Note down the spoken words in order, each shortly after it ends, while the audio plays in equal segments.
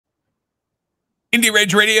Indie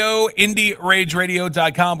Rage Radio,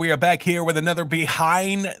 IndieRageRadio.com. We are back here with another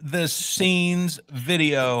behind-the-scenes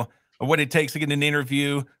video of what it takes to get an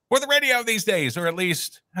interview for the radio these days, or at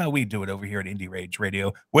least how we do it over here at Indie Rage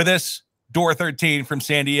Radio. With us, Door 13 from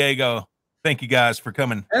San Diego. Thank you guys for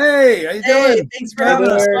coming. Hey, how you doing? Thanks for having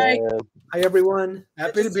us, Mike. Hi, everyone.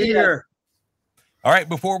 Happy to be here. All right,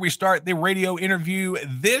 before we start the radio interview,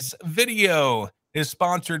 this video is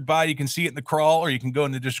sponsored by, you can see it in the crawl, or you can go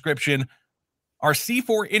in the description, our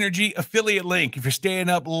C4 Energy affiliate link. If you're staying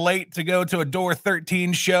up late to go to a Door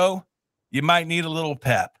 13 show, you might need a little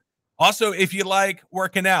pep. Also, if you like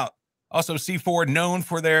working out, also C4 known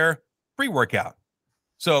for their pre-workout.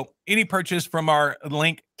 So any purchase from our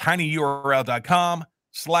link, tinyurl.com/shop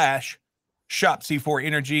C4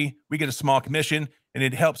 Energy, we get a small commission, and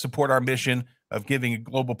it helps support our mission of giving a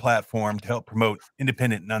global platform to help promote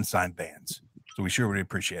independent and unsigned bands. So we sure would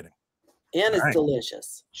appreciate it. And it's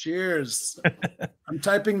delicious. Cheers. I'm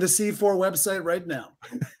typing the C4 website right now.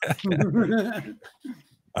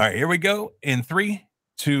 All right, here we go in 3,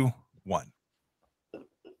 2, 1.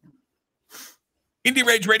 Indie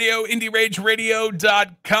Rage Radio,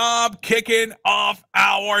 IndieRageRadio.com, kicking off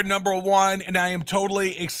our number one. And I am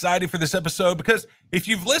totally excited for this episode because if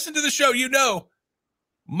you've listened to the show, you know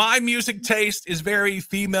my music taste is very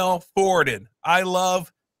female-forwarded. I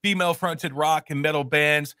love female-fronted rock and metal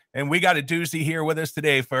bands, and we got a doozy here with us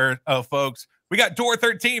today, for folks. We got Door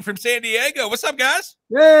 13 from San Diego. What's up, guys?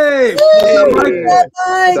 Hey!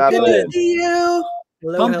 Hi, good to see you.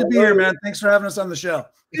 Pumped to be here, man. Thanks for having us on the show.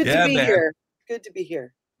 Good to be here. Good to be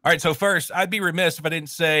here. All right, so first, I'd be remiss if I didn't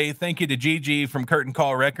say thank you to Gigi from Curtain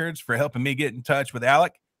Call Records for helping me get in touch with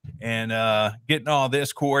Alec and getting all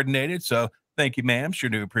this coordinated. So thank you, ma'am. Sure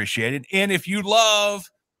do appreciate it. And if you love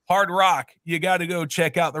hard rock, you got to go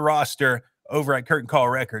check out the roster over at Curtain Call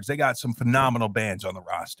Records. They got some phenomenal bands on the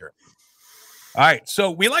roster. All right,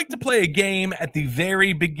 so we like to play a game at the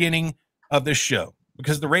very beginning of the show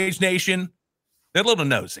because the Rage Nation, they're a little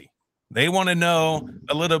nosy. They want to know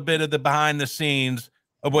a little bit of the behind the scenes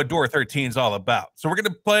of what Door 13 is all about. So we're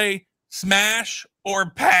going to play Smash or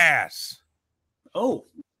Pass. Oh.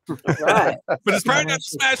 Right. But it's probably not the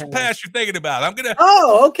Smash or Pass you're thinking about. I'm going to...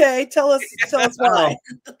 Oh, okay. Tell us why.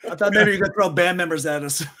 I thought maybe you were going to throw band members at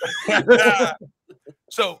us.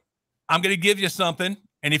 So I'm going to give you something,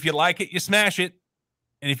 and if you like it, you smash it.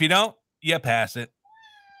 And if you don't, you pass it.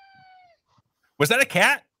 Was that a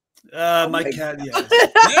cat? My cat, yeah.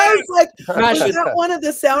 I was like, is that one of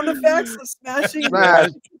the sound effects of smashing? Smash.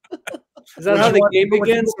 Is that how the game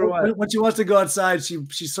begins, or what? When she wants to go outside, she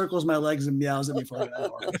circles my legs and meows at me for an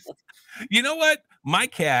hour. You know what? My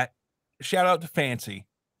cat, shout out to Fancy.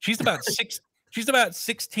 She's about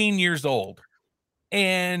 16 years old,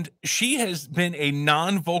 and she has been a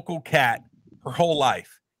non-vocal cat her whole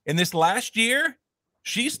life. And this last year,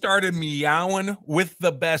 she started meowing with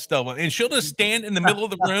the best of them. And she'll just stand in the middle of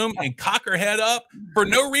the room and cock her head up for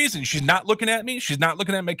no reason. She's not looking at me. She's not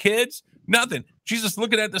looking at my kids. Nothing. She's just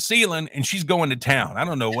looking at the ceiling, and she's going to town. I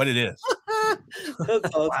don't know what it is.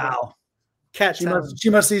 That's awesome. Wow. Cat She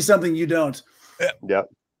must see something you don't. Yep.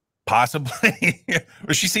 Possibly.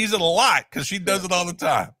 But she sees it a lot because she does it all the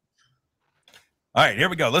time. All right, here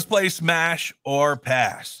we go. Let's play Smash or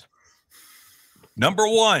Pass. Number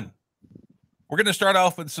one. We're going to start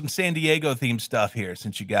off with some San Diego themed stuff here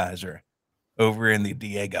since you guys are over in the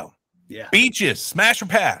Diego. Yeah. Beaches, smash or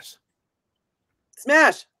pass?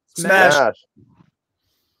 Smash. Smash.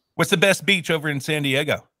 What's the best beach over in San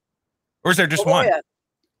Diego? Or is there just La one? Jolla.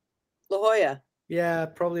 La Jolla. Yeah,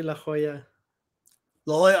 probably La Jolla.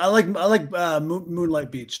 I like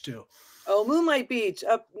Moonlight Beach too. Oh, Moonlight Beach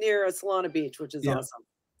up near Solana Beach, which is awesome.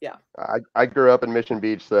 Yeah. I grew up in Mission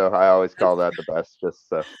Beach, so I always call that the best.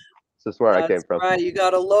 Just where I came from. Right. You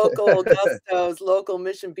got a local Gusto's local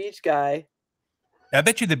Mission Beach guy. I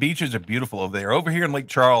bet you the beaches are beautiful over there. Over here in Lake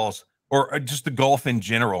Charles, or just the Gulf in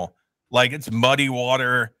general, like it's muddy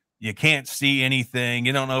water. You can't see anything.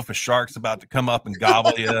 You don't know if a shark's about to come up and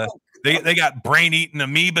gobble you. They got brain-eating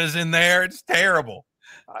amoebas in there. It's terrible.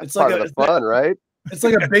 It's like part of the fun, right? It's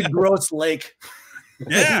like a big gross lake.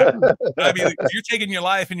 Yeah. I mean, you're taking your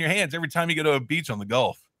life in your hands every time you go to a beach on the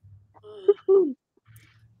Gulf.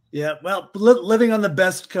 Yeah, well, living on the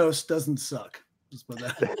best coast doesn't suck. Just put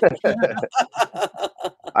that.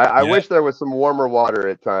 I wish there was some warmer water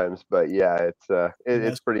at times, but yeah,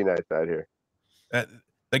 it's pretty nice out here.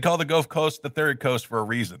 They call the Gulf Coast the third coast for a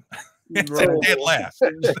reason. It's dead last.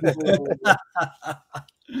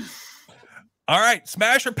 All right,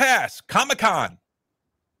 smash or pass? Comic-Con.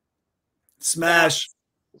 Smash.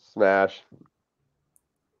 Smash.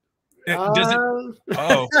 Does it,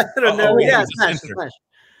 I don't know. Yeah, smash.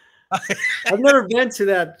 I've never been to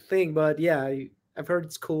that thing, but yeah, I've heard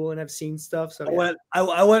it's cool and I've seen stuff. So yeah.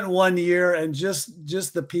 I went 1 year, and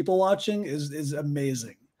just the people watching is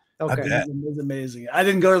amazing. Okay. It's amazing. I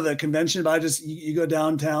didn't go to the convention, but you go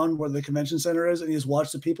downtown where the convention center is, and you just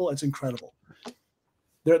watch the people. It's incredible.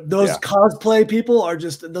 Those cosplay people are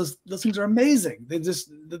just those things are amazing. They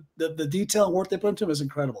just the detail and work they put into them is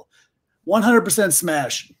incredible. 100%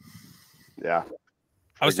 Smash. Yeah.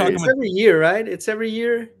 I was talking It's with every year, right? It's every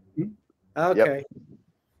year. Okay. Yep.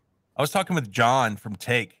 I was talking with John from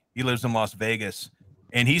Take. He lives in Las Vegas,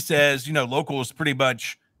 and he says, locals pretty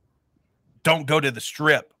much don't go to the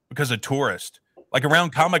Strip because of tourists. Like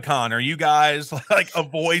around Comic-Con, are you guys like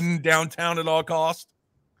avoiding downtown at all costs?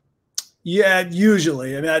 Yeah,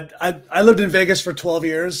 usually. I mean, I lived in Vegas for 12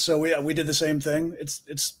 years, so we did the same thing.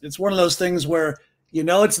 It's one of those things where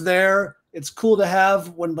it's there. It's cool to have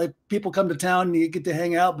when like people come to town and you get to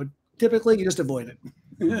hang out, but typically you just avoid it.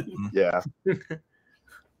 Yeah.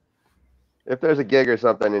 If there's a gig or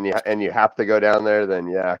something and you have to go down there, then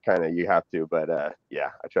yeah, kind of you have to. But yeah,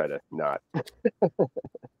 I try to not.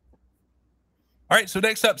 All right, so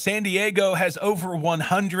next up, San Diego has over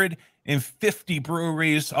 150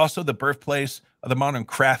 breweries, also the birthplace of the modern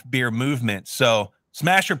craft beer movement. So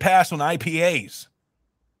smash or pass on IPAs?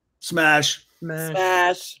 Smash.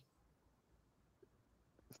 Smash.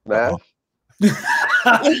 Smash.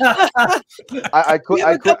 I quit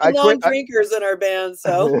non-drinkers in our band,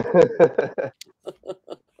 so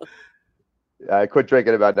I quit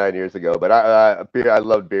drinking about 9 years ago, but I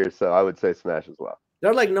love beer, so I would say Smash as well.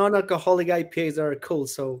 They're like non-alcoholic IPAs that are cool,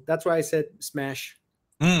 so that's why I said Smash.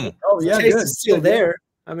 Mm. Oh yeah, the taste good. is still there.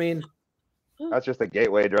 I mean, That's just a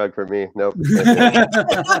gateway drug for me. Nope.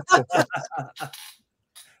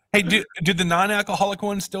 Hey, do the non-alcoholic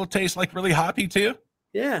ones still taste like really hoppy too?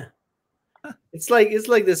 yeah, it's like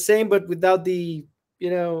the same, but without the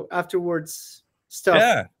afterwards stuff.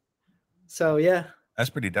 Yeah, So yeah, that's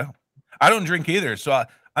pretty dope. I don't drink either, so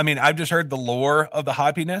I mean, I've just heard the lore of the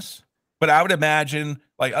hoppiness, but I would imagine,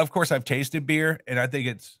 like, of course, I've tasted beer, and I think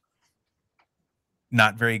it's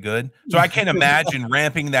not very good. So I can't imagine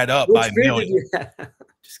ramping that up by millions.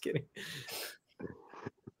 Just kidding.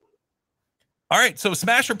 All right, so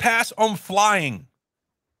smash or pass on flying?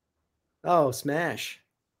 Oh, Smash.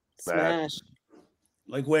 smash.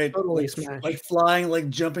 Like wait, Totally like, smash. like flying, like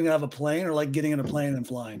jumping out of a plane, or like getting in a plane and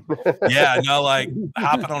flying. Yeah, no, like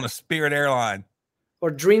hopping on a Spirit airline.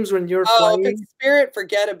 Or dreams when you're Oh, if flying. it's Spirit,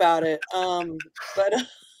 forget about it. But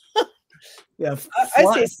Yeah, I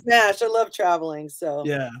say smash. I love traveling, so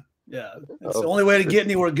yeah. It's the only way to get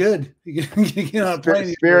anywhere good. You get on a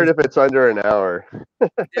plane. Spirit if it's under an hour.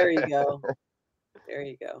 there you go. There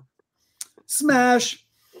you go. Smash.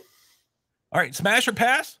 All right, smash or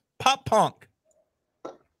pass? Pop punk.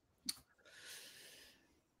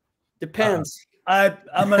 Depends. I'm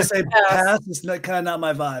gonna say Pass. pass. It's not kind of not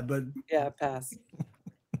my vibe, but Yeah, pass.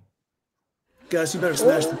 Gus, you better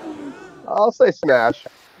smash. I'll say Smash.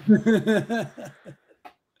 Who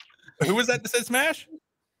was that said smash?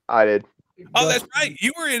 I did. Oh, that's right.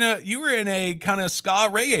 You were in a kind of ska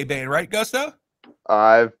reggae band, right, Gusto?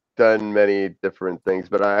 I've done many different things,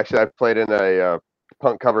 but I played in a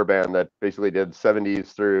punk cover band that basically did 70s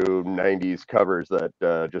through 90s covers that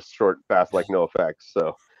just short, fast, like no effects.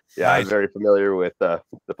 So yeah, Nice. I'm very familiar with the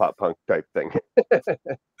pop punk type thing.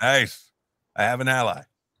 Nice. I have an ally.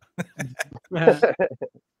 All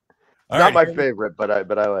Not right. my favorite, but I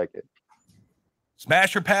like it.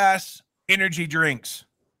 Smash or pass? Energy drinks.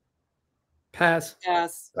 Pass.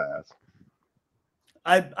 Pass. Pass.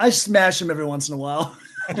 I smash them every once in a while.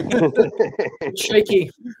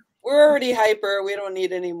 Shaky. We're already hyper. We don't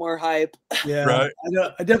need any more hype. Yeah, Right.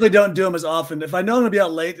 I definitely don't do them as often. If I know I'm gonna be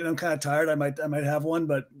out late and I'm kind of tired, I might have one.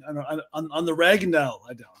 But on the reg, no,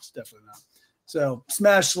 I don't. It's definitely not. So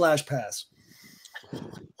smash/pass. All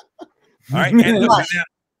right.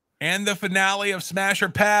 And the finale of smash or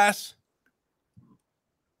pass?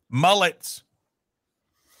 Mullets.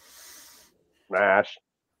 Smash.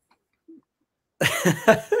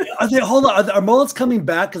 Hold on, are mullets coming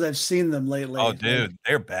back? Because I've seen them lately. Oh, dude,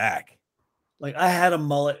 they're back. Like I had a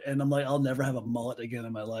mullet, and I'm like, I'll never have a mullet again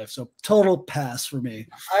in my life. So total pass for me.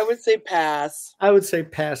 I would say pass. I would say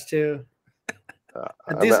pass too. At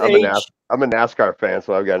I'm this a age, I'm a NASCAR fan,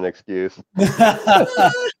 so I've got an excuse. That's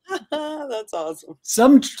awesome.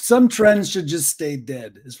 Some trends should just stay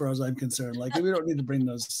dead, as far as I'm concerned. Like we don't need to bring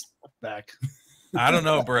those back. I don't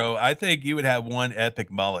know, bro. I think you would have one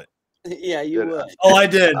epic mullet. Yeah, you would. Oh, I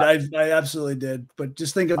did. I absolutely did. But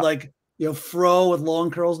just think of like fro with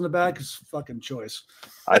long curls in the back is fucking choice.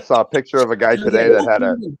 I saw a picture of a guy today that had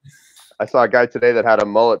I saw a guy today that had a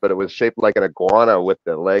mullet, but it was shaped like an iguana with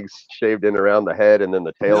the legs shaved in around the head, and then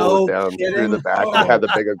the tail No was down through kidding? the back. Oh. And had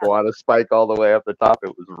the big iguana spike all the way up the top. It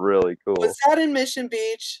was really cool. Was that in Mission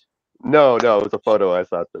Beach? No, it was a photo I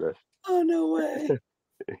saw today. Oh, no way.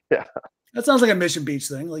 Yeah, That sounds like a Mission Beach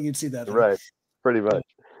thing. Like you'd see that. right. Pretty much.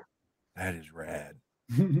 That is rad.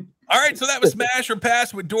 All right, so that was Smash or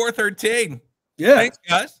Pass with Door 13. Yeah. Thanks,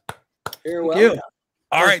 guys. You're Thank welcome. you.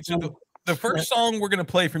 All right, so the first song we're going to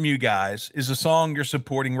play from you guys is a song you're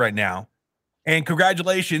supporting right now. And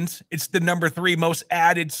congratulations, it's the #3 most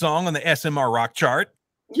added song on the SMR Rock chart.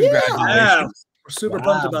 Yeah. Yeah. We're super Wow.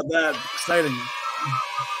 pumped about that. Exciting.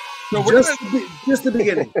 So we're Just the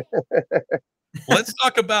beginning. let's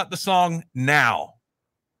talk about the song Now.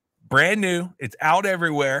 Brand new, it's out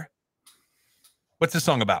everywhere. What's the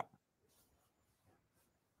song about?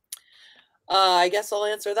 I guess I'll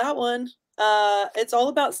answer that one. It's all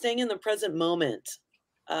about staying in the present moment.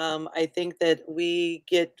 I think that we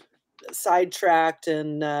get sidetracked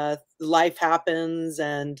and life happens,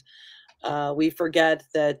 and we forget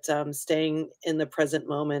that staying in the present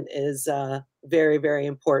moment is very, very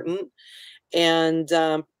important. And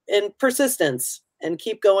persistence, and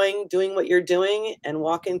keep going, doing what you're doing, and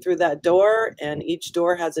walking through that door. And each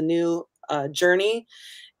door has a new journey.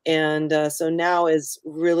 And so now is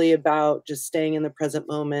really about just staying in the present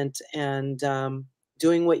moment and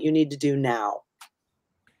doing what you need to do now.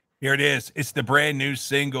 Here it is. It's the brand new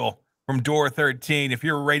single from Door 13. If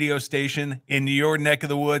your radio station in your neck of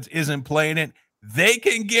the woods isn't playing it, they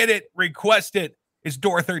can get it. Request it. It's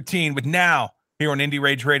Door 13 with Now here on Indie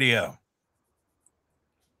Rage Radio.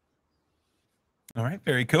 All right,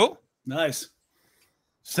 very cool. Nice.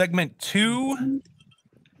 Segment 2. We're going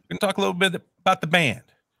to talk a little bit about the band.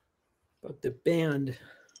 About the band.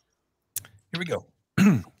 Here we go.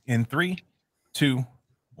 In 3, 2,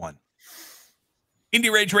 1.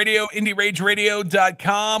 Indie Rage Radio,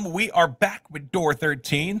 IndieRageRadio.com. We are back with Door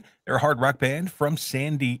 13. They're a hard rock band from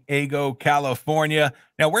San Diego, California.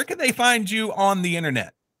 Now, where can they find you on the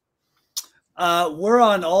internet? We're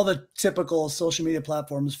on all the typical social media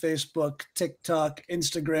platforms: Facebook, TikTok,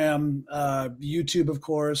 Instagram, YouTube, of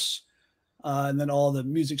course, and then all the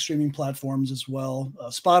music streaming platforms as well: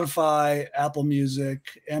 Spotify, Apple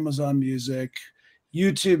Music, Amazon Music,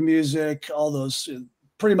 YouTube Music, all those.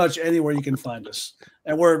 Pretty much anywhere you can find us,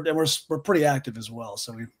 and we're pretty active as well.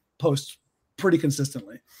 So we post pretty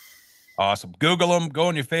consistently. Awesome. Google them. Go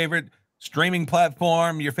on your favorite streaming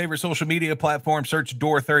platform, your favorite social media platform. Search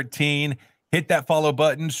Door 13. Hit that follow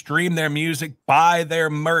button. Stream their music. Buy their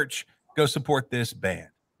merch. Go support this band.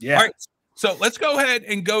 Yeah. All right. So let's go ahead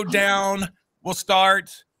and go down. We'll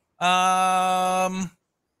start.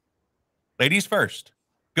 Ladies first.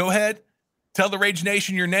 Go ahead. Tell the Rage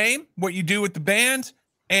Nation your name, what you do with the band,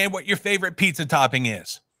 and what your favorite pizza topping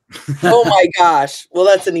is. Oh my gosh. Well,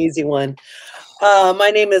 that's an easy one.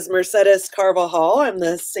 My name is Mercedes Carvajal. I'm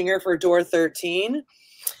the singer for Door 13.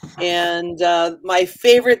 And my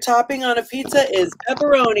favorite topping on a pizza is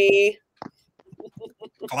pepperoni.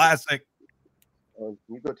 Classic. Can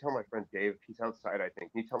you go tell my friend Dave? He's outside, I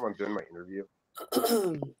think. Can you tell him I'm doing my interview?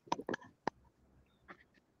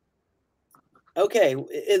 Okay.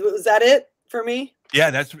 Was that it for me? Yeah,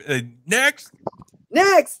 that's next.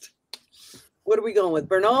 Next. What are we going with?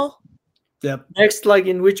 Bernal? Yep. Next, like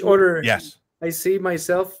in which order? Yes. I see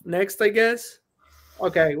myself next, I guess.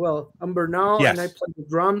 Okay, well, I'm Bernal, Yes. and I play the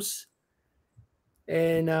drums.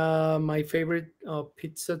 And my favorite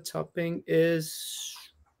pizza topping is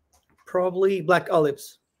probably black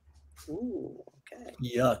olives. Ooh, okay.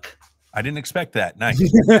 Yuck. I didn't expect that. Nice.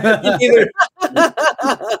 Either.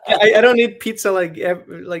 I don't need pizza like I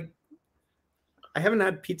haven't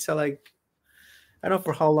had pizza like I don't know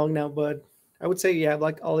for how long now, but I would say yeah,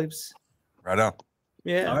 black olives. Right on.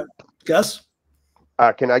 Yeah. All right. Gus?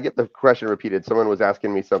 Can I get the question repeated? Someone was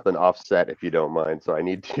asking me something offset, if you don't mind. So I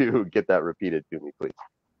need to get that repeated to me, please.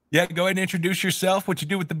 Yeah, go ahead and introduce yourself, what you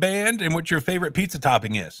do with the band, and what your favorite pizza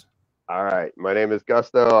topping is. All right. My name is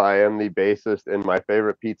Gusto. I am the bassist, and my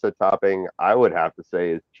favorite pizza topping, I would have to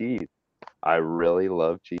say, is cheese. I really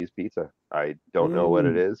love cheese pizza. I don't know what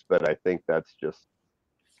it is, but I think that's just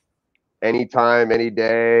anytime, any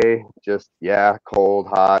day, just, yeah, cold,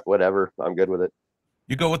 hot, whatever. I'm good with it.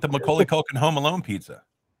 You go with the Macaulay Culkin Home Alone pizza.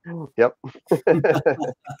 Yep.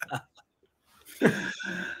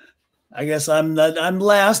 I guess I'm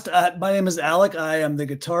last. My name is Alec. I am the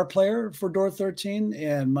guitar player for Door 13,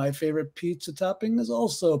 and my favorite pizza topping is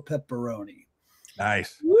also pepperoni.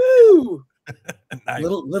 Nice. Woo! Nice.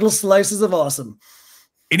 Little slices of awesome.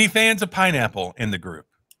 Any fans of pineapple in the group?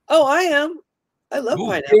 Oh, I am. I love Ooh.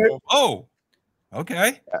 pineapple. Oh,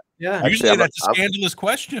 Okay. Yeah. Actually, Usually I'm a- that's a scandalous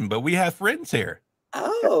question, but we have friends here.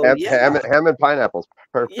 Oh, Ham, yeah. ham and pineapple's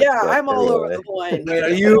perfect. Yeah, but I'm all over anyway. the line. Wait,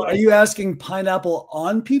 are you asking pineapple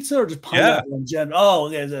on pizza or just pineapple in general? Oh,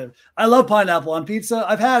 yeah, I love pineapple on pizza.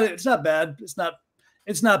 I've had it. It's not bad. It's not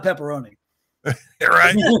pepperoni.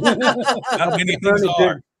 Right? Not many things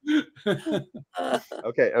are.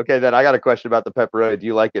 Okay. Then I got a question about the pepperoni. Do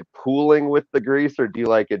you like it pooling with the grease, or do you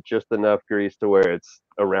like it just enough grease to where it's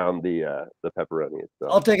around the pepperoni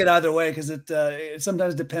itself? I'll take it either way because it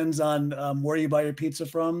sometimes depends on where you buy your pizza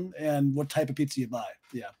from and what type of pizza you buy.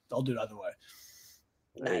 Yeah, I'll do it either way.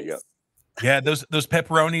 There you go. Nice. Yeah, those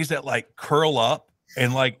pepperonis that like curl up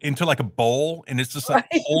and like into like a bowl, and it's just like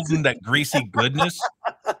Right. holding that greasy goodness.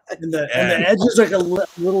 And the Yeah. edge is like a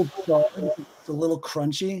little soft. It's a little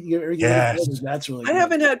crunchy. Yes. That's really I good.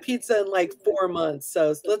 haven't had pizza in like 4 months,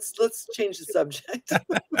 so let's change the subject.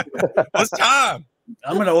 What's time?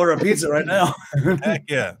 I'm gonna order a pizza right now. Heck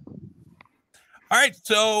yeah. All right,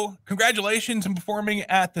 so congratulations on performing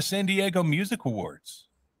at the San Diego Music Awards.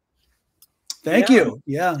 Thank Yeah. you.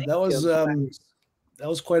 Yeah, Thank that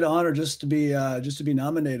was quite an honor just to be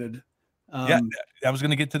nominated. Yeah, I was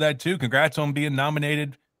going to get to that too. Congrats on being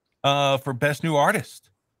nominated for Best New Artist.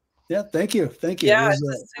 Yeah, thank you. Yeah,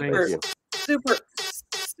 It was, it's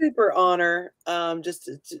a super honor just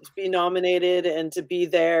to be nominated and to be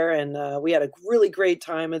there. And we had a really great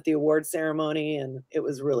time at the award ceremony, and it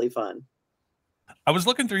was really fun. I was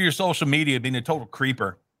looking through your social media, being a total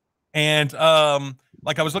creeper, and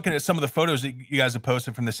like I was looking at some of the photos that you guys have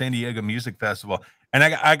posted from the San Diego Music Festival, and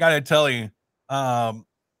I got to tell you,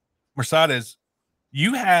 Mercedes,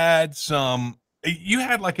 you had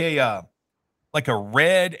like a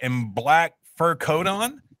red and black fur coat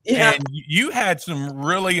on, Yeah. and you had some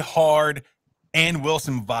really hard Ann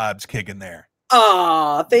Wilson vibes kicking there.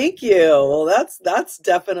 Ah, thank you. Well, that's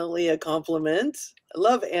definitely a compliment. I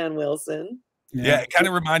love Ann Wilson. Yeah, it kind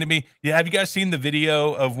of reminded me. Yeah, have you guys seen the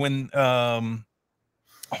video of when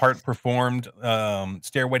Hart performed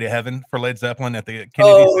Stairway to Heaven for Led Zeppelin at the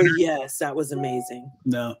Kennedy Oh, Center? yes, that was amazing.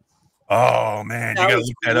 No. Oh man, That you gotta was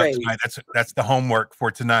look that up great. tonight. That's the homework for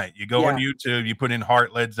tonight. You go on Yeah. YouTube, you put in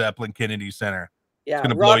Hart Led Zeppelin Kennedy Center. Yeah, It's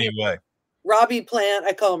gonna blow you away. Robbie Plant,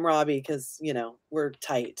 I call him Robbie because we're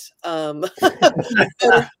tight.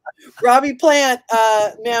 Robbie Plant,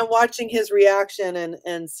 man, watching his reaction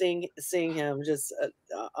and seeing him, just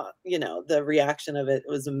the reaction of it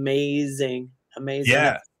was amazing.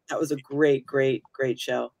 Yeah. That was a great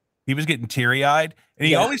show. He was getting teary-eyed, and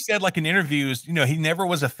he Yeah. always said, like in interviews, he never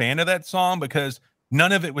was a fan of that song because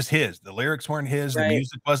none of it was his. The lyrics weren't his, the Right.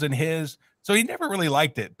 music wasn't his, so he never really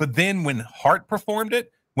liked it. But then when Hart performed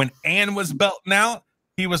it, when Ann was belting out,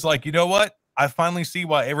 he was like, you know what? I finally see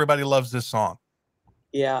why everybody loves this song.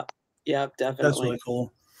 Yeah, definitely. That's really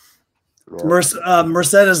cool. Yeah.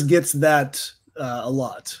 Mercedes gets that a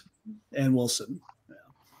lot, and Wilson.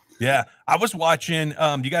 Yeah, I was watching.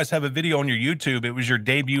 You guys have a video on your YouTube. It was your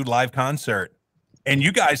debut live concert, and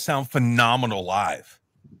you guys sound phenomenal live.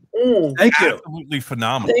 Thank you. Absolutely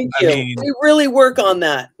phenomenal. Thank you. I mean, We really work on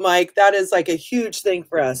that, Mike. That is like a huge thing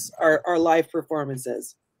for us. Our live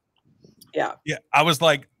performances. Yeah. yeah, I was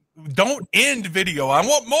like, don't end video. I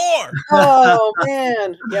want more. Oh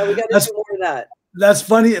man. Yeah, we got to That's- do more of that. That's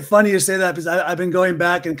funny. Funny you say that because I've been going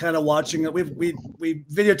back and kind of watching it. We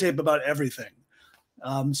videotape about everything.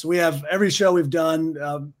 So we have every show we've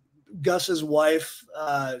done. Gus's wife,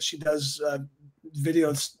 she does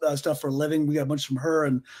video stuff for a living. We got a bunch from her,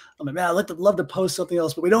 and I'm like, man, I'd love to post something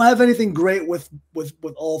else, but we don't have anything great with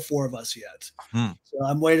all four of us yet. So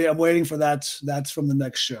I'm waiting for that. That's from the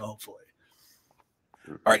next show, hopefully.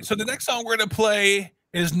 All right, so the next song we're gonna play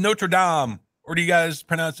is Notre Dame, or do you guys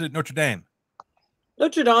pronounce it Notre Dame?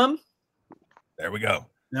 Notre Dame. There we go.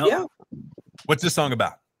 Nope. Yeah. What's this song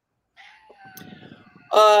about?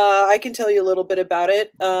 I can tell you a little bit about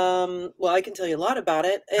it. Well, I can tell you a lot about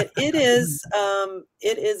it. It is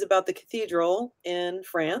about the cathedral in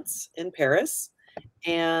France, in Paris,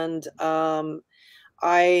 and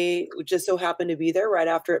I just so happened to be there right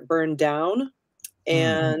after it burned down,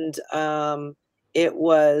 and it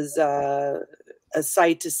was a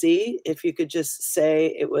sight to see. If you could just say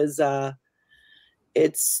it was.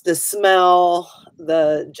 It's the smell,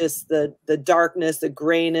 the darkness, the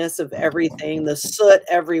grayness of everything, the soot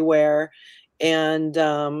everywhere. And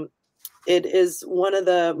it is one of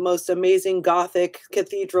the most amazing Gothic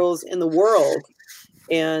cathedrals in the world.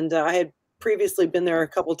 And I had previously been there a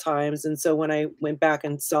couple times. And so when I went back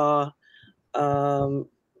and saw,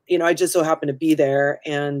 I just so happened to be there.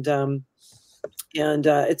 And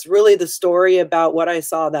it's really the story about what I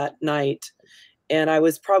saw that night. And I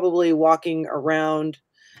was probably walking around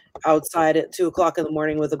outside at 2 o'clock in the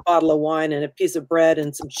morning with a bottle of wine and a piece of bread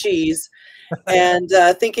and some cheese, and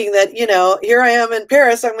thinking that, you know, here I am in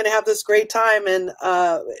Paris, I'm going to have this great time, and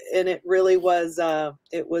it really was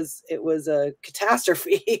it was a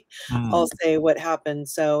catastrophe. I'll say what happened.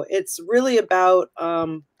 So it's really about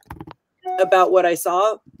what I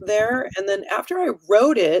saw there, and then after I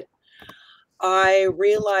wrote it, I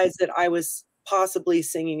realized that I was possibly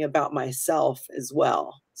singing about myself as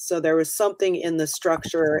well. So there was something in the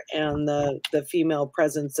structure and the female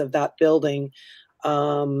presence of that building.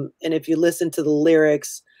 And if you listen to the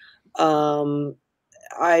lyrics,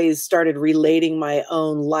 I started relating my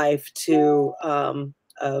own life to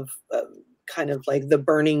of kind of like the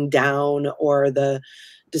burning down or the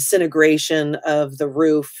disintegration of the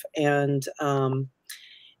roof, and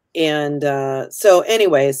so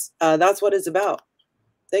anyways, that's what it's about.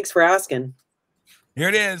 Thanks for asking. Here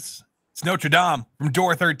it is. It's Notre Dame from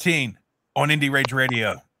Door 13 on Indie Rage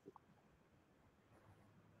Radio.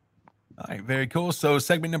 All right, very cool. So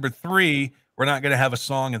segment number 3, we're not going to have a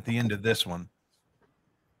song at the end of this one.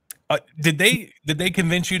 Did they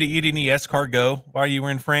convince you to eat any escargot while you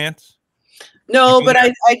were in France? No, but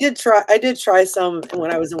I did try some when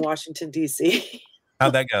I was in Washington, D.C.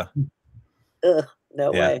 How'd that go? Ugh,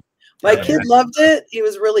 no way. My kid loved it. He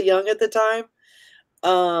was really young at the time.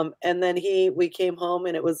 And then we came home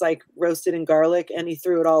and it was like roasted in garlic, and he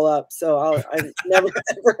threw it all up. So I'm never,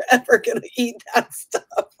 ever going to eat that stuff.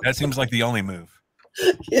 That seems like the only move.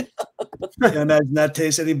 Yeah. I imagine that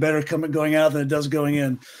tastes any better going out than it does going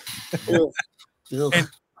in.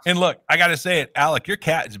 And look, I got to say it, Alec, your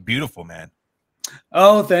cat is beautiful, man.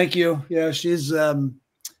 Oh, thank you. Yeah, she's, you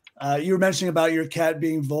were mentioning about your cat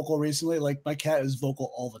being vocal recently. Like, my cat is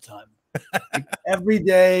vocal all the time. Like, every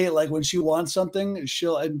day, like when she wants something,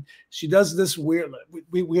 she does this weird,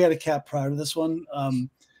 we had a cat prior to this one.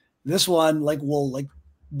 This one will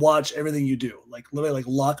watch everything you do, like literally like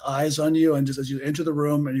lock eyes on you, and just as you enter the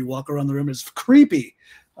room and you walk around the room, it's creepy.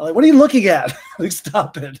 I'm like, what are you looking at? Like,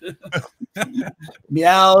 stop it.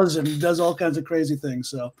 Meows and does all kinds of crazy things.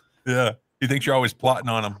 So yeah, you think you're always plotting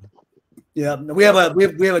on him. Yeah, we have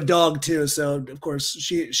a dog too, so of course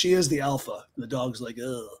she is the alpha. The dog's like,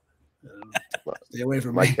 ugh, stay away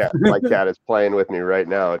from my me. cat. My cat is playing with me right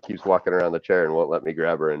now. It keeps walking around the chair and won't let me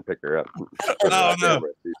grab her and pick her up. Oh no,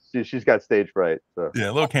 she's got stage fright. So yeah,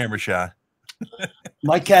 a little camera shy.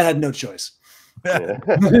 My cat had no choice. Yeah.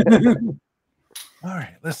 All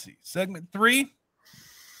right, let's see. Segment 3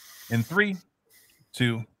 in 3,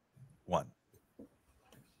 2, 1.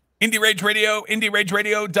 Indie Rage Radio,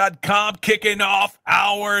 IndieRageRadio.com, kicking off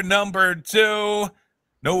hour number 2.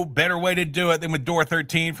 No better way to do it than with Door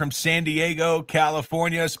 13 from San Diego,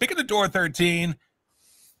 California. Speaking of Door 13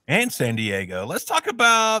 and San Diego, let's talk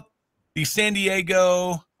about the San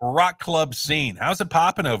Diego rock club scene. How's it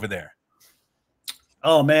popping over there?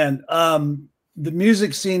 Oh, man. The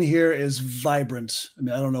music scene here is vibrant. I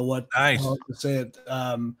mean, I don't know what how to say it.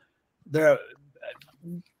 There,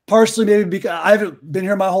 partially maybe because I haven't been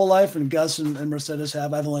here my whole life, and Gus and Mercedes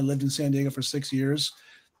have. I've only lived in San Diego for 6 years,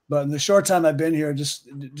 but in the short time I've been here, just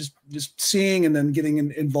seeing and then getting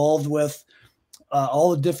involved with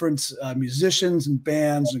all the different musicians and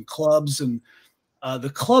bands and clubs, and the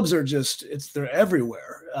clubs are they're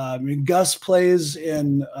everywhere. I mean, Gus plays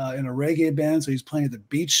in a reggae band, so he's playing at the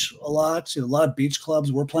beach a lot. So a lot of beach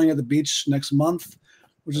clubs. We're playing at the beach next month,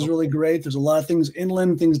 which is really great. There's a lot of things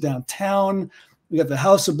inland, things downtown. We got the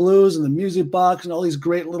House of Blues and the Music Box and all these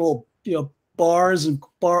great little bars and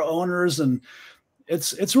bar owners, and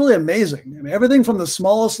it's really amazing. I mean, everything from the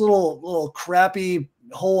smallest little crappy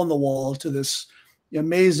hole in the wall to this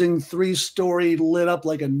amazing 3-story lit up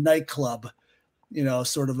like a nightclub,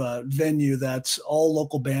 sort of a venue that's all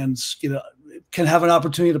local bands, can have an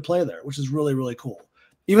opportunity to play there, which is really, really cool.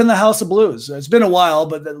 Even the House of Blues, it's been a while,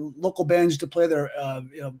 but the local bands used to play there,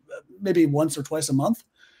 maybe once or twice a month.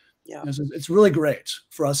 Yeah. It's really great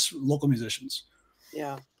for us local musicians.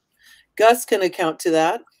 Yeah. Gus can account to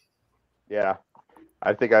that. Yeah.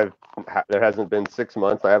 I think there hasn't been 6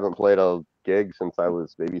 months. I haven't played a gig since I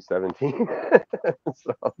was maybe 17.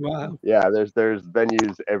 So, wow. Yeah, there's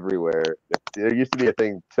venues everywhere. There used to be a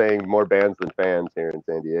thing saying more bands than fans here in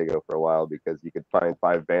San Diego for a while, because you could find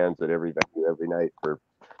 5 bands at every venue every night for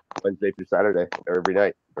Wednesday through Saturday, or every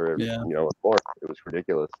night, or more. It was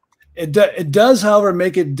ridiculous. It does, however,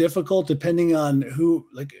 make it difficult depending on who.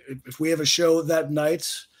 Like, if we have a show that night,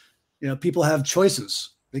 people have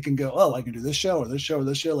choices. They can go, oh, I can do this show or this show or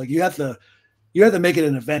this show. Like, you have to make it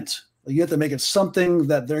an event. Like, you have to make it something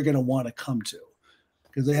that they're going to want to come to,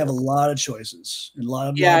 because they have a lot of choices and a lot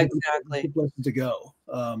of exactly places to go.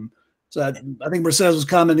 So I think Mercedes was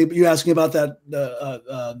commenting, you asking about that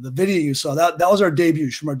the video you saw. That was our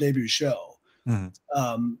debut from our debut show.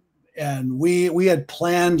 And we had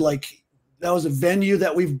planned, like, that was a venue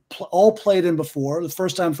that we've all played in before. The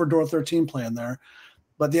first time for Door 13 playing there.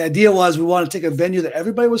 But the idea was we want to take a venue that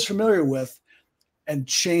everybody was familiar with and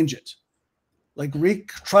change it. Like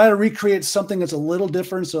try to recreate something that's a little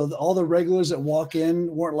different. So all the regulars that walk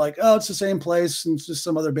in weren't like, oh, it's the same place and it's just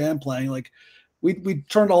some other band playing. Like we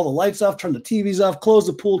turned all the lights off, turned the TVs off, closed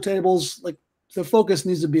the pool tables. Like the focus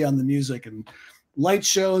needs to be on the music and light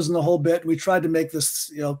shows and the whole bit. We tried to make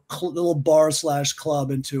this, little bar / club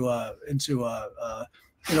into an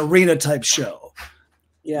arena type show.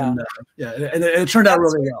 Yeah. And, and it turned out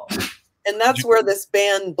really well. And that's where this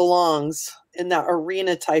band belongs, in that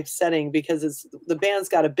arena type setting, because the band's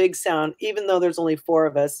got a big sound, even though there's only 4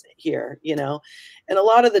 of us here, and a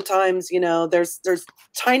lot of the times, there's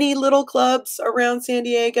tiny little clubs around San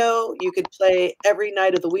Diego. You could play every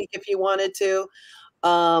night of the week if you wanted to.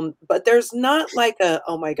 But there's not like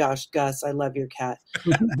oh my gosh, Gus, I love your cat.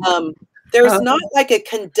 There's not like a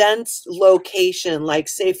condensed location, like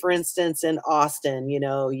say, for instance, in Austin,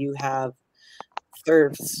 you have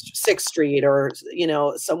 6th Street, or,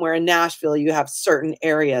 somewhere in Nashville, you have certain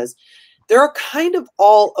areas. They're kind of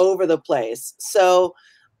all over the place. So,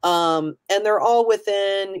 and they're all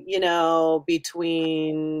within,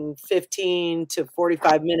 between 15 to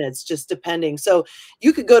 45 minutes, just depending. So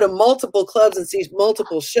you could go to multiple clubs and see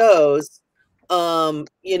multiple shows, in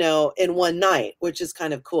one night, which is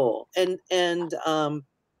kind of cool. And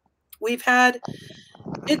we've had,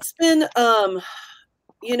 it's been,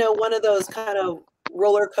 one of those kind of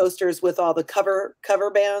roller coasters with all the cover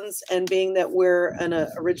bands, and being that we're an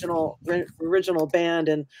original band,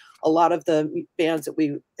 and a lot of the bands that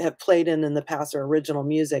we have played in the past are original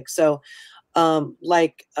music. So,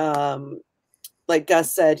 like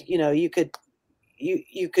Gus said, you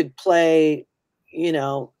could play,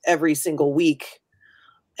 every single week.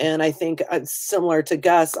 And I think similar to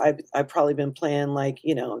Gus, I've probably been playing, like,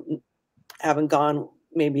 haven't gone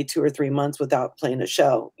maybe 2 or 3 months without playing a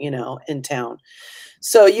show, in town.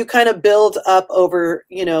 So you kind of build up over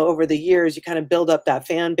the years, you kind of build up that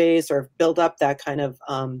fan base, or build up that kind of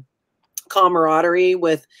camaraderie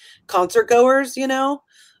with concert goers,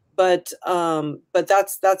 but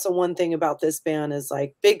that's the one thing about this band, is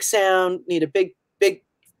like big sound, need a big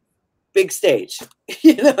stage.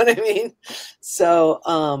 You know what I mean? So,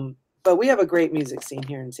 but we have a great music scene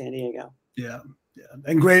here in San Diego. Yeah.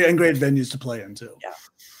 And great venues to play in too.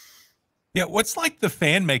 Yeah. What's like the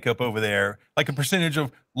fan makeup over there? Like a percentage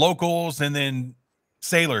of locals and then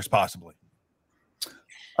sailors possibly?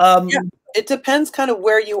 It depends kind of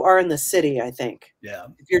where you are in the city, I think. Yeah.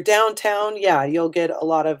 If you're downtown, you'll get a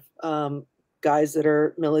lot of guys that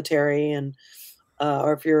are military, and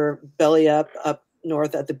or if you're belly up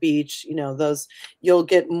north at the beach, those, you'll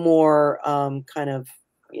get more kind of,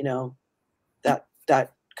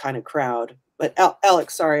 that kind of crowd. But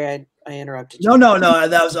Alex, sorry, I interrupted you. No. I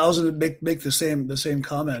was going to make the same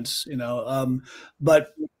comments,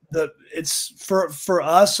 but it's for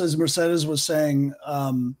us, as Mercedes was saying,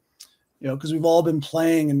 because we've all been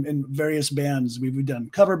playing in various bands. We've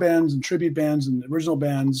done cover bands and tribute bands and original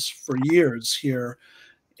bands for years here,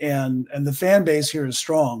 and the fan base here is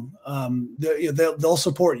strong. They'll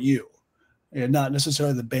support you, not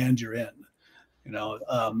necessarily the band you're in,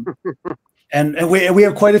 And we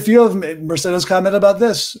have quite a few of them. Mercedes commented about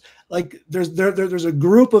this. Like there's a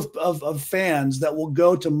group of fans that will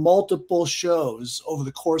go to multiple shows over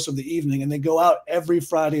the course of the evening, and they go out every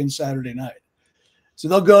Friday and Saturday night. So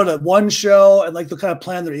they'll go to one show, and like they'll kind of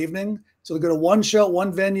plan their evening. So they'll go to one show,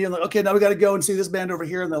 one venue, and like, okay, now we got to go and see this band over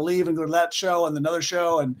here, and they'll leave and go to that show and another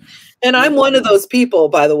show. And I'm one of those people,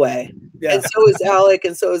 by the way. Yeah. And so is Alec,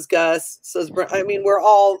 and so is Gus. So is I mean, we're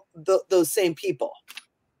all those same people,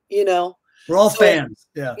 We're all fans.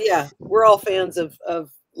 Yeah. We're all fans of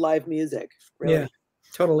live music. Really. Yeah,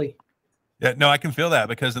 totally. Yeah, no, I can feel that,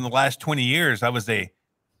 because in the last 20 years, I was a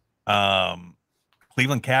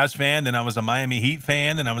Cleveland Cavs fan, then I was a Miami Heat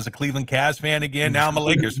fan, then I was a Cleveland Cavs fan again. Now I'm a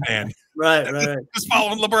Lakers fan. Right. Just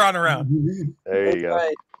following LeBron around. There you go.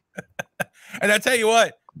 Right. And I tell you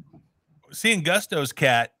what, seeing Gusto's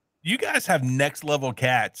cat, you guys have next level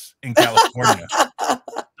cats in California.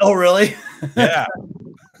 Oh, really? Yeah.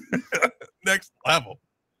 Next level.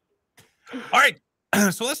 All right.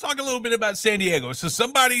 So let's talk a little bit about San Diego. So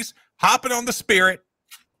somebody's hopping on the Spirit.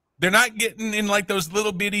 They're not getting in like those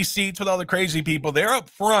little bitty seats with all the crazy people. They're up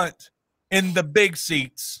front in the big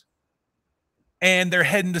seats, and they're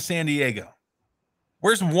heading to San Diego.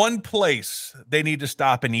 Where's one place they need to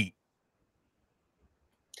stop and eat?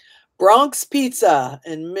 Bronx Pizza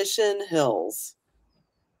in Mission Hills.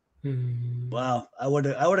 Wow, I would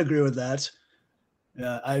agree with that.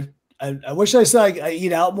 Yeah, I wish I said I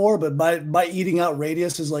eat out more, but my eating out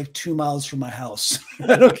radius is like 2 miles from my house.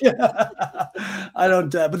 I don't. I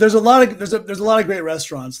don't. But there's a lot of great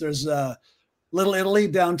restaurants. There's Little Italy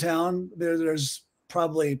downtown. There's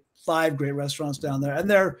probably 5 great restaurants down there,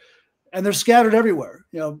 and they're scattered everywhere.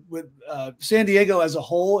 You know, with San Diego as a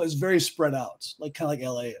whole is very spread out, like kind of like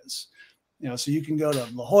LA is. You know, so you can go to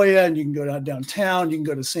La Jolla and you can go downtown. You can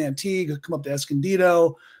go to Santiago, come up to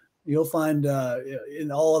Escondido. You'll find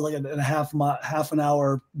in all like in a half an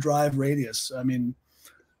hour drive radius. I mean,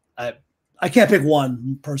 I can't pick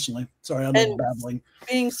one personally. Sorry, I'm babbling.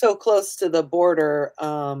 Being so close to the border,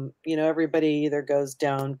 you know, everybody either goes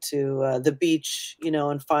down to the beach, you know,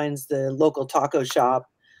 and finds the local taco shop,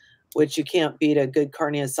 which you can't beat a good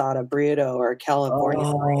carne asada burrito or a California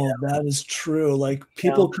burrito. That is true. Like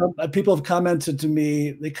people have commented to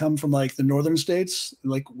me, they come from like the northern states.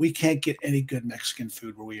 Like, we can't get any good Mexican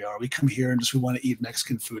food where we are. We come here and we want to eat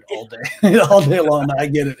Mexican food all day, all day long. I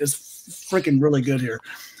get it. It's freaking really good here.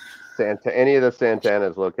 Any of the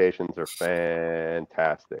Santana's locations are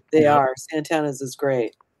fantastic. They are. Santana's is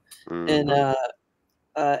great. And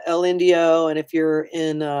El Indio, and if you're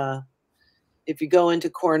in if you go into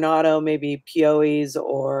Coronado, maybe Pio's,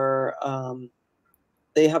 or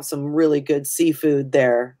they have some really good seafood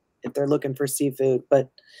there if they're looking for seafood. But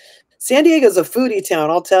San Diego's a foodie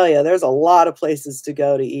town, I'll tell you. There's a lot of places to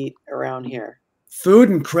go to eat around here. Food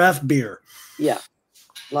and craft beer. Yeah,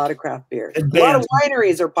 a lot of craft beer. A lot of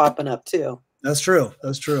wineries are popping up too. That's true.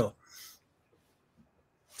 That's true.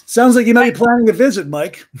 Sounds like you might be planning a visit,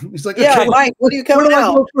 Mike. He's like, yeah, okay, Mike, what are you coming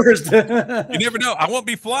out? First? You never know. I won't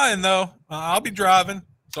be flying though. I'll be driving,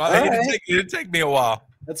 so it'll take me a while.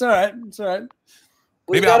 That's all right. It's all right.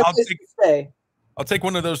 Maybe I'll take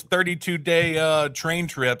one of those 32-day train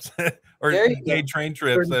trips or day train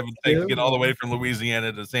trips that would take to get all the way from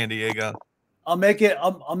Louisiana to San Diego. I'll make it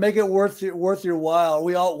worth your while.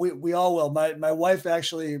 We all will. My wife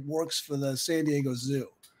actually works for the San Diego Zoo.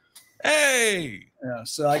 Hey. Yeah,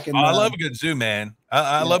 so I can. I love a good zoo, man.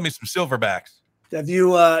 I love me some silverbacks. Have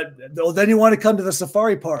you? Then you want to come to the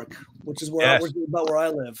safari park, which is about where I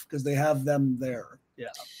live, because they have them there. Yeah.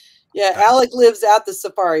 Yeah, Alec lives at the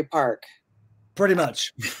safari park. Pretty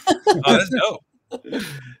much. Oh, that's dope.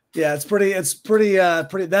 Yeah, it's pretty.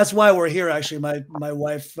 That's why we're here. Actually, my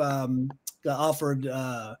wife got offered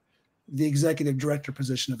the executive director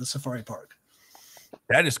position at the safari park.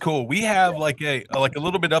 That is cool. We have like a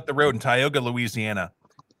little bit up the road in Tioga, Louisiana.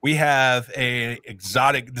 We have a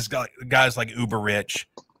exotic. This guy's like uber rich,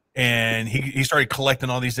 and he started collecting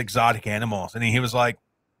all these exotic animals, and he was like,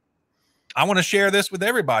 "I want to share this with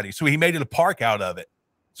everybody." So he made it a park out of it.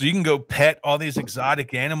 So you can go pet all these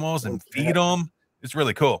exotic animals and feed them. It's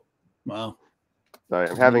really cool. Wow. Sorry,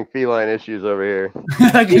 I'm having feline issues over here.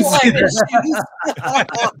 I can see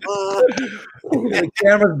the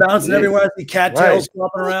camera's bouncing everywhere. I see cattails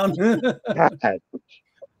flopping around.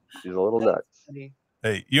 She's a little nuts.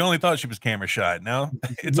 Hey, you only thought she was camera shy. No,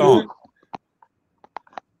 it's on.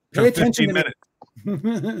 Pay attention 15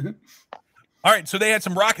 minutes. All right, so they had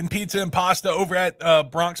some rockin' pizza and pasta over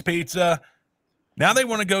at Bronx Pizza. Now they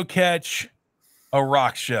want to go catch a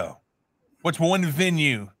rock show. What's one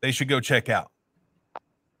venue they should go check out?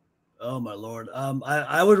 Oh my Lord.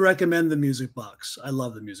 I would recommend the Music Box. I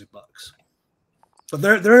love the Music Box. But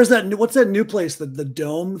there is that what's that new place, the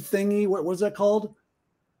dome thingy? What is that called?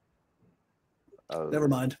 Never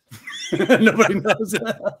mind. Nobody knows.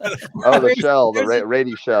 The shell, the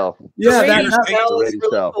Rady shell. Yeah, that looks really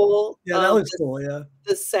cool. Yeah, that looks cool. Yeah.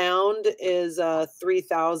 The sound is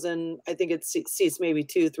 3,000. I think it seats maybe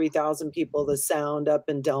 3,000 people. The sound up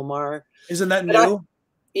in Del Mar. Isn't that new?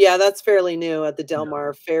 Yeah, that's fairly new at the Del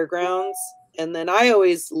Mar Fairgrounds. And then I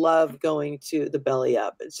always love going to the Belly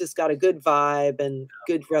Up. It's just got a good vibe and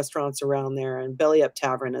good restaurants around there. And Belly Up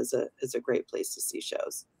Tavern is a great place to see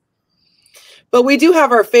shows. But we do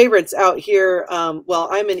have our favorites out here. Well,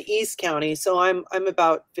 I'm in East County, so I'm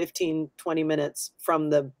about 15, 20 minutes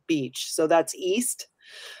from the beach. So that's east.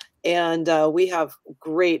 And we have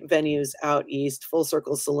great venues out east, Full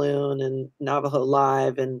Circle Saloon and Navajo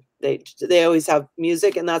Live. And they always have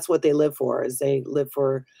music, and that's what they live for, is they live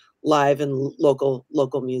for live and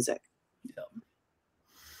local music. Yeah.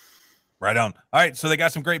 Right on. All right, so they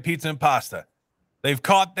got some great pizza and pasta. They've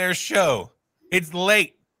caught their show. It's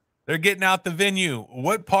late. They're getting out the venue.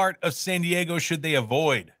 What part of San Diego should they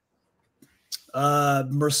avoid?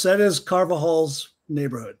 Mercedes Carvajal's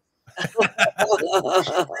neighborhood.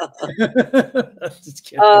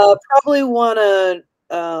 Probably want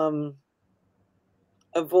to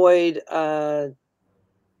avoid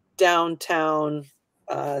downtown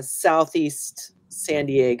southeast San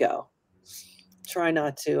Diego. Try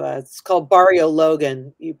not to. It's called Barrio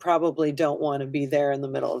Logan. You probably don't want to be there in the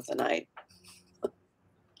middle of the night.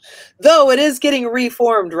 Though it is getting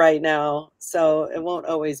reformed right now, so it won't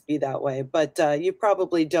always be that way. But you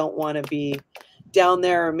probably don't want to be down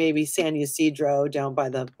there, or maybe San Ysidro down by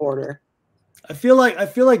the border. I feel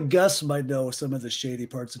like Gus might know some of the shady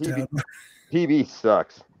parts of town. PB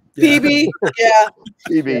sucks. PB, yeah.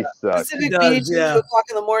 PB sucks. Pacific Beach, 2 o'clock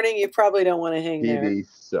in the morning, you probably don't want to hang there. PB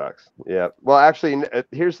sucks. Yeah. Well, actually,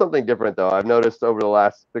 here's something different, though. I've noticed over the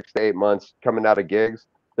last 6 to 8 months coming out of gigs,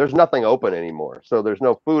 there's nothing open anymore. So there's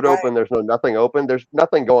no food open. There's nothing open. There's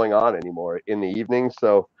nothing going on anymore in the evenings.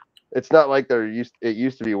 So it's not like it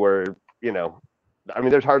used to be where, you know, I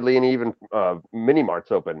mean, there's hardly any even mini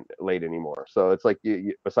marts open late anymore. So it's like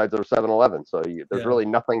you besides there's 7-Eleven. So there's really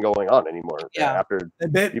nothing going on anymore. Yeah. After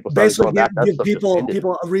people basically give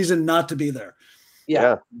people a reason not to be there.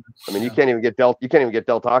 Yeah. I mean, you can't even get Del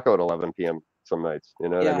Taco at 11 p.m. some nights. You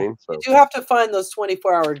know what I mean? So you do have to find those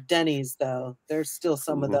 24-hour Denny's, though. There's still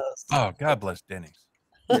some of those. Oh, God bless Denny's.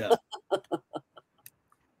 Yeah.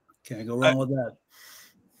 Can't go wrong with that.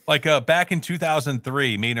 Like back in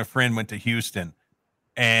 2003, me and a friend went to Houston,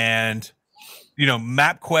 and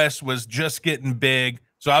MapQuest was just getting big,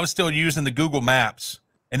 so I was still using the Google Maps,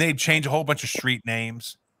 and they'd change a whole bunch of street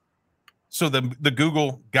names, so the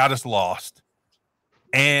Google got us lost,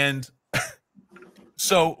 and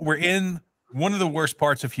so we're in one of the worst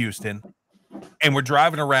parts of Houston, and we're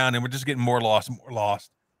driving around, and we're just getting more lost and more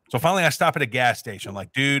lost. So finally, I stop at a gas station. I'm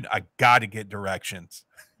like, dude, I got to get directions.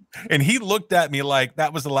 And he looked at me like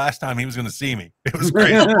that was the last time he was going to see me. It was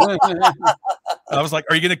crazy. I was like,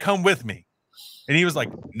 are you going to come with me? And he was like,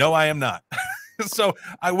 no, I am not. So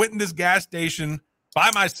I went in this gas station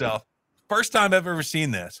by myself. First time I've ever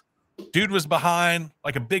seen this. Dude was behind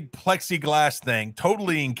like a big plexiglass thing,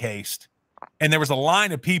 totally encased. And there was a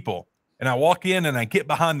line of people. And I walk in and I get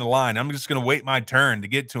behind the line. I'm just going to wait my turn to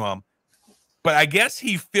get to him. But I guess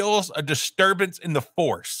he feels a disturbance in the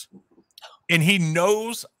force. And he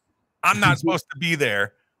knows I'm not supposed to be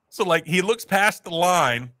there. So like he looks past the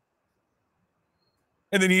line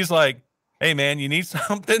and then he's like, hey man, you need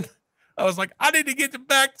something? I was like, I need to get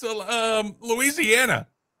back to Louisiana.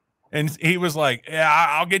 And he was like, yeah,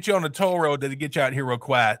 I'll get you on the toll road to get you out here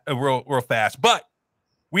real fast. But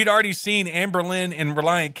we'd already seen Amberlynn and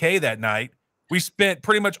Reliant K that night. We spent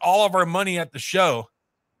pretty much all of our money at the show.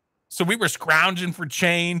 So we were scrounging for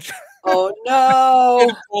change. Oh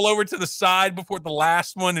no! Pull over to the side before the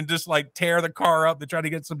last one and just like tear the car up to try to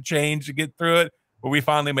get some change to get through it. But we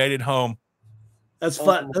finally made it home. That's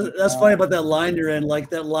fun. That's funny about that line you're in. Like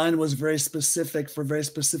that line was very specific for very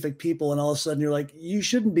specific people, and all of a sudden you're like, you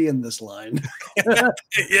shouldn't be in this line.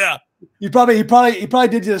 Yeah. He probably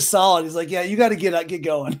did you a solid. He's like, yeah, you got to get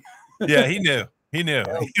going. Yeah, he knew.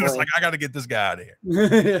 Oh, he was like, I got to get this guy out of here.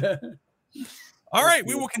 Yeah. All right,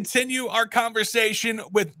 we will continue our conversation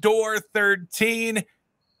with Door 13.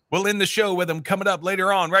 We'll end the show with him coming up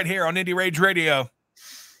later on right here on Indie Rage Radio.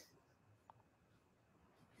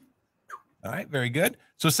 All right, very good.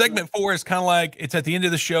 So segment 4 is kind of like it's at the end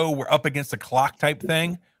of the show. We're up against a clock type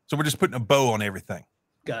thing. So we're just putting a bow on everything.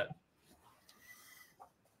 Got it.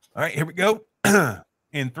 All right, here we go.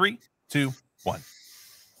 In 3, 2, 1.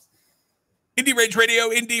 Indie Rage Radio,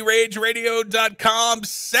 IndieRageRadio.com.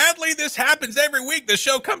 Sadly, this happens every week. The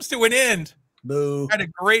show comes to an end. Boo. Had a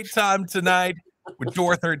great time tonight with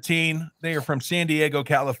Door 13. They are from San Diego,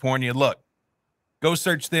 California. Look, go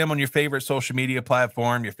search them on your favorite social media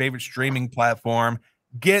platform, your favorite streaming platform.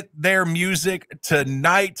 Get their music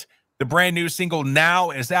tonight. The brand new single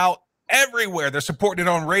Now is out everywhere. They're supporting it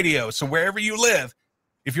on radio. So wherever you live,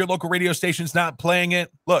 if your local radio station's not playing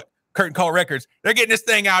it, look, Curtain Call Records, they're getting this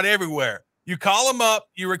thing out everywhere. You call them up,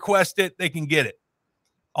 you request it, they can get it.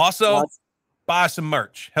 Also, buy some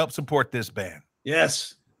merch. Help support this band.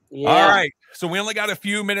 Yes. Yeah. All right. So we only got a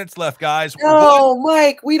few minutes left, guys. No,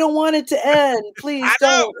 Mike, we don't want it to end. Please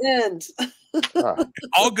don't end.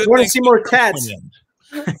 All good. I want to see more cats.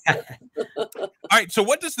 All right. So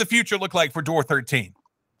what does the future look like for Door 13?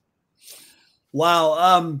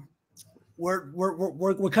 Wow. We're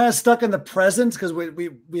kind of stuck in the present because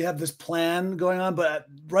we have this plan going on, but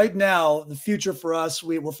right now the future for us,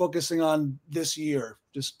 we're focusing on this year,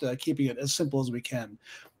 just keeping it as simple as we can.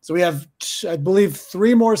 So we have, I believe,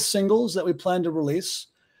 3 more singles that we plan to release.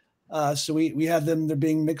 So we have them; they're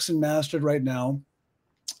being mixed and mastered right now.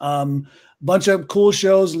 Bunch of cool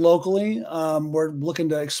shows locally. We're looking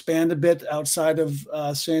to expand a bit outside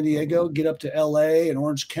of San Diego, get up to LA and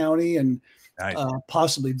Orange County, and Nice.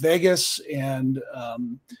 possibly Vegas, and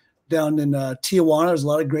down in Tijuana. There's a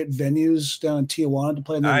lot of great venues down in Tijuana to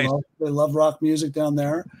play. And Nice. they love rock music down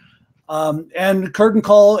there. And Curtain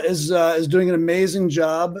Call is doing an amazing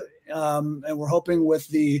job, and we're hoping with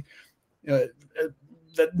the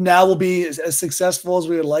that now will be as successful as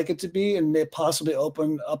we would like it to be, and may possibly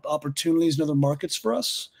open up opportunities in other markets for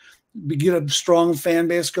us. We get a strong fan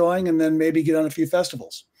base going, and then maybe get on a few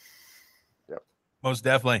festivals. Yep. Most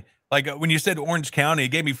definitely. Like when you said Orange County, it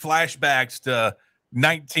gave me flashbacks to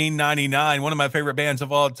 1999. One of my favorite bands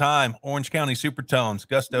of all time, Orange County Supertones.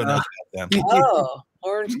 Gusto knows about them. Oh,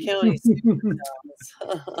 Orange County.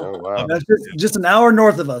 Oh, wow. That's just an hour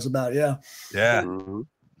north of us, about. Yeah. Mhm.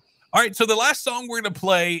 All right, so the last song we're going to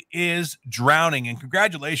play is Drowning, and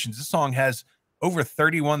congratulations. This song has over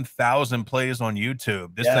 31,000 plays on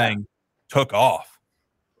YouTube. This thing took off.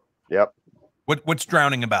 Yep. What's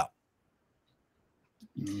Drowning about?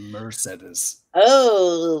 Mercedes.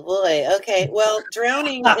 Oh boy. Okay. Well,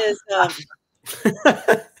 Drowning is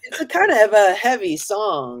it's a kind of a heavy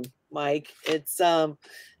song, Mike. It's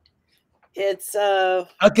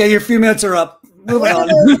Okay, your few minutes are up. Moving one on. of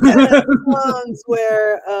those kind of songs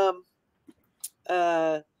where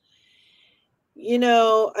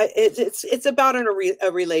it's about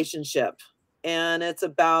a relationship, and it's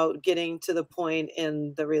about getting to the point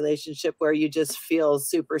in the relationship where you just feel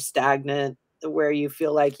super stagnant, where you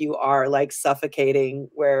feel like you are like suffocating,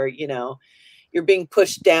 where you're being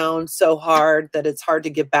pushed down so hard that it's hard to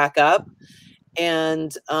get back up,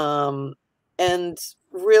 and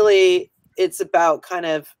really it's about kind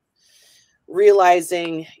of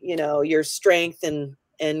realizing your strength and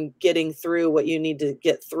getting through what you need to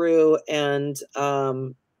get through, and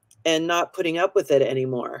not putting up with it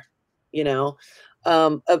anymore.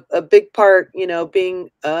 A big part, being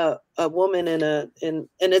a woman and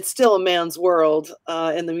it's still a man's world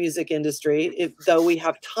in the music industry, though we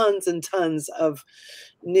have tons and tons of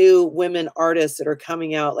new women artists that are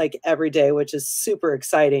coming out like every day, which is super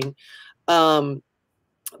exciting.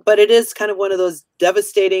 But it is kind of one of those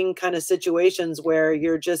devastating kind of situations where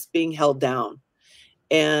you're just being held down.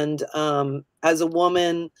 And as a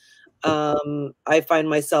woman, I find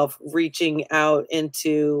myself reaching out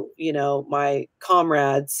into, my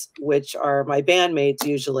comrades, which are my bandmates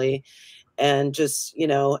usually, and just,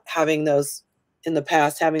 having those in the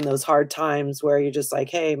past, having those hard times where you're just like,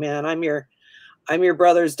 hey man, I'm your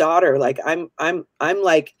brother's daughter. Like I'm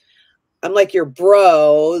like your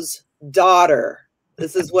bro's daughter.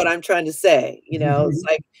 This is what I'm trying to say. It's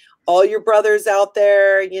like all your brothers out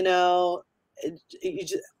there, I'm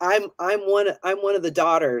one of the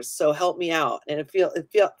daughters, so help me out. And it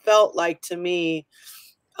felt like to me,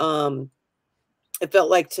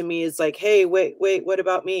 it's like, hey, wait, what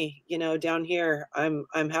about me? Down here, I'm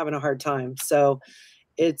having a hard time. So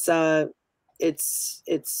it's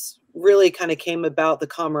really kind of came about the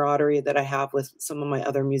camaraderie that I have with some of my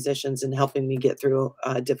other musicians and helping me get through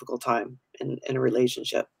a difficult time in a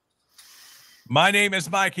relationship. My name is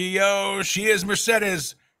Mikey O. She is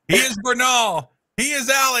Mercedes. He is Bernal. He is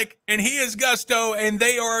Alec. And he is Gusto. And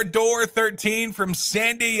they are Door 13 from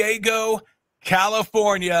San Diego,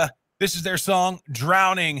 California. This is their song,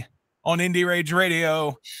 Drowning, on Indie Rage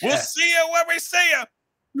Radio. We'll see you when we see you.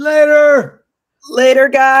 Later,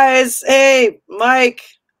 guys. Hey, Mike,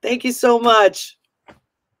 thank you so much.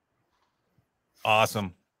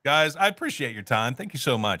 Awesome. Guys, I appreciate your time. Thank you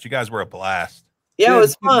so much. You guys were a blast. Yeah, it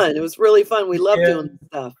was fun. It was really fun. We love doing this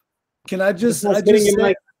stuff. Can I just say,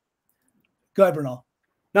 go ahead, Bernal.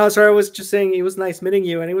 No, sorry, I was just saying it was nice meeting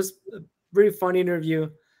you, and it was a really fun interview.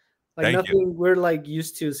 Like Thank nothing you. We're like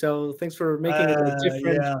used to. So thanks for making it like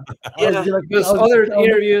different. Yeah. Because other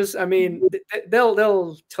interviews, I mean,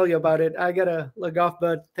 they'll tell you about it. I gotta log off,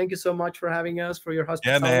 but thank you so much for having us, for your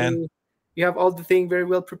hospitality. Yeah, man. You have all the thing very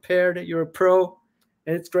well prepared. You're a pro,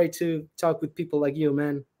 and it's great to talk with people like you,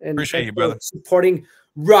 man. And Appreciate you, brother. Supporting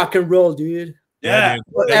rock and roll, dude. Yeah, dude.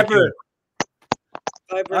 Whatever.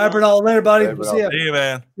 Bye, All right, Bernal. Later, buddy. Bye, We'll see you. See you,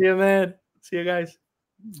 man. Yeah, man. See you guys.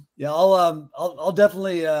 Yeah, I'll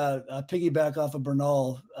definitely piggyback off of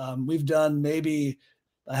Bernal. We've done maybe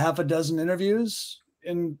a half a dozen interviews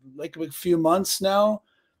in like a few months now,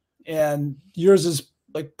 and yours is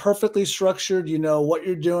like perfectly structured. You know what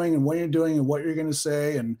you're doing and when you're doing and what you're going to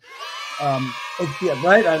say, and yeah,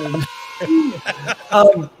 right. I mean,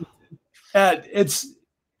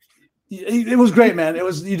 it was great, man.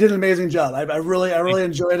 You did an amazing job. I really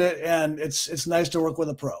enjoyed it, and it's nice to work with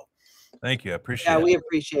a pro. Thank you. I appreciate it. Yeah, we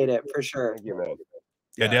appreciate it for sure. Thank you, man.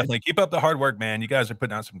 Yeah, definitely. Keep up the hard work, man. You guys are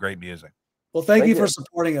putting out some great music. Well, thank you for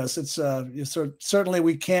supporting us. It's certainly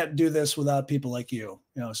we can't do this without people like you.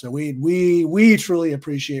 So we truly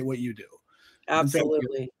appreciate what you do.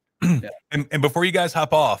 Absolutely. And before you guys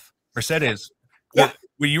hop off, Mercedes, what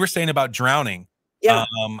you were saying about drowning. Yeah.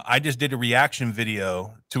 I just did a reaction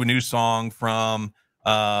video to a new song from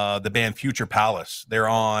the band Future Palace. They're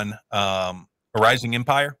on a Rising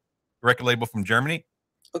Empire, a record label from Germany.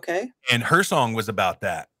 Okay. And her song was about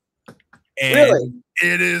that. And really?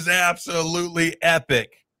 It is absolutely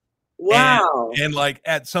epic. Wow. And like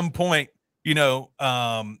at some point, you know,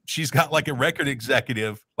 she's got like a record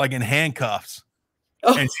executive like in handcuffs.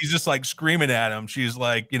 Oh. And she's just like screaming at him. She's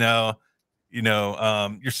like, you're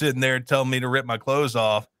sitting there telling me to rip my clothes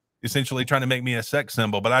off, essentially trying to make me a sex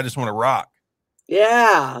symbol, but I just want to rock.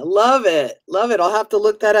 Yeah, love it. Love it. I'll have to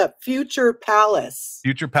look that up. Future Palace.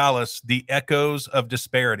 Future Palace, The Echoes of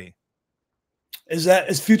Disparity.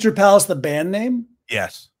 Is Future Palace the band name?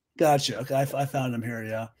 Yes. Gotcha. Okay, I found them here.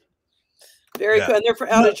 Yeah. Very cool. And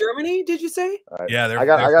they're out of Germany, did you say? Yeah, I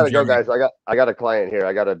gotta go, guys. I got a client here.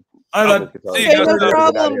 I gotta. Okay, no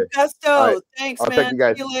problem. Gusto. Thanks, I'll man. check you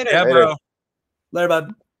guys. See you later. Yeah, bro. Later,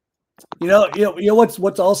 bud. You know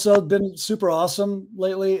what's also been super awesome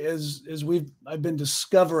lately is I've been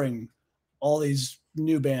discovering all these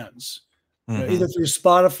new bands, either through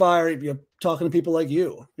Spotify or you're talking to people like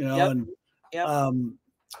you, and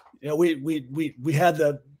we had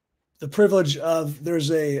the privilege of there's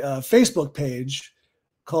a Facebook page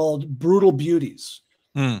called Brutal Beauties.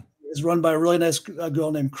 It's run by a really nice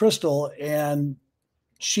girl named Crystal, and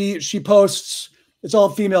she posts. It's all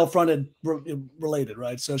female fronted related,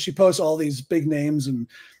 right? So she posts all these big names and,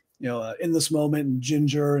 In This Moment and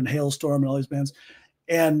Ginger and Hailstorm and all these bands.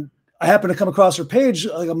 And I happened to come across her page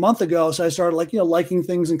like a month ago. So I started liking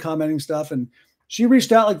things and commenting stuff. And she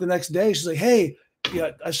reached out like the next day. She's like, hey,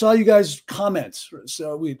 I saw you guys' comments.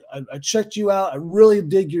 So I checked you out. I really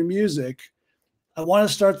dig your music. I want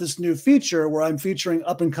to start this new feature where I'm featuring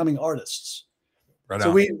up and coming artists. Right so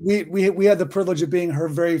on. We had the privilege of being her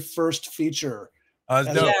very first feature. Yeah,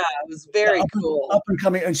 it was very cool. Up and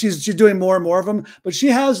coming, and she's doing more and more of them. But she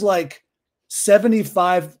has like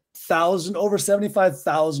over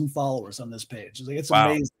 75,000 followers on this page. It's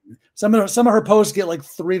amazing. Some of her posts get like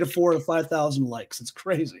 3,000 to 4,000 to 5,000 likes. It's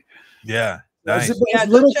crazy. Yeah, nice. Check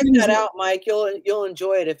that out, Mike. You'll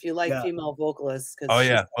enjoy it if you like female vocalists. Oh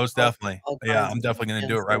yeah, most definitely. I'm definitely going to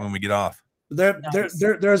do it right when we get off.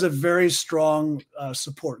 There's a very strong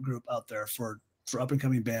support group out there for up and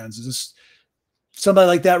coming bands. It's just somebody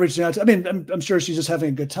like that reaching out to, I'm sure she's just having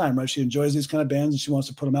a good time, right? She enjoys these kind of bands and she wants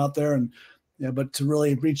to put them out there, and but to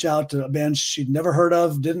really reach out to a band she'd never heard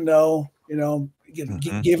of, didn't know, give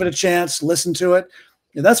it a chance, listen to it.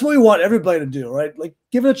 And that's what we want everybody to do, right? Like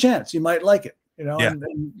give it a chance. You might like it,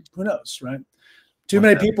 and who knows, right? Too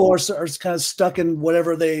many people are kind of stuck in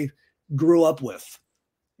whatever they grew up with.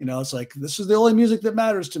 It's like, this is the only music that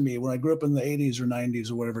matters to me when I grew up in the 80s or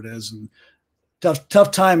 90s or whatever it is. And tough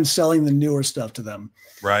time selling the newer stuff to them.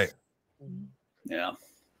 Right. Yeah.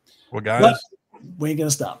 Well, guys, we ain't gonna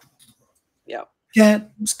stop. Yeah. Can't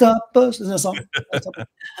stop us. Isn't that a song?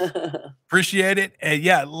 Appreciate it. And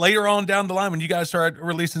later on down the line, when you guys start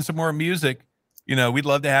releasing some more music, we'd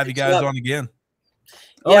love to have you guys on again.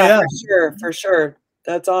 Yeah, for sure.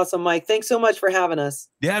 That's awesome, Mike. Thanks so much for having us.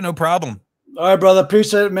 Yeah, no problem. All right, brother.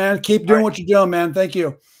 Appreciate it, man. Keep doing what you're doing, man. Thank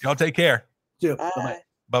you. Y'all take care. Bye-bye.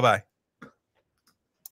 Bye-bye.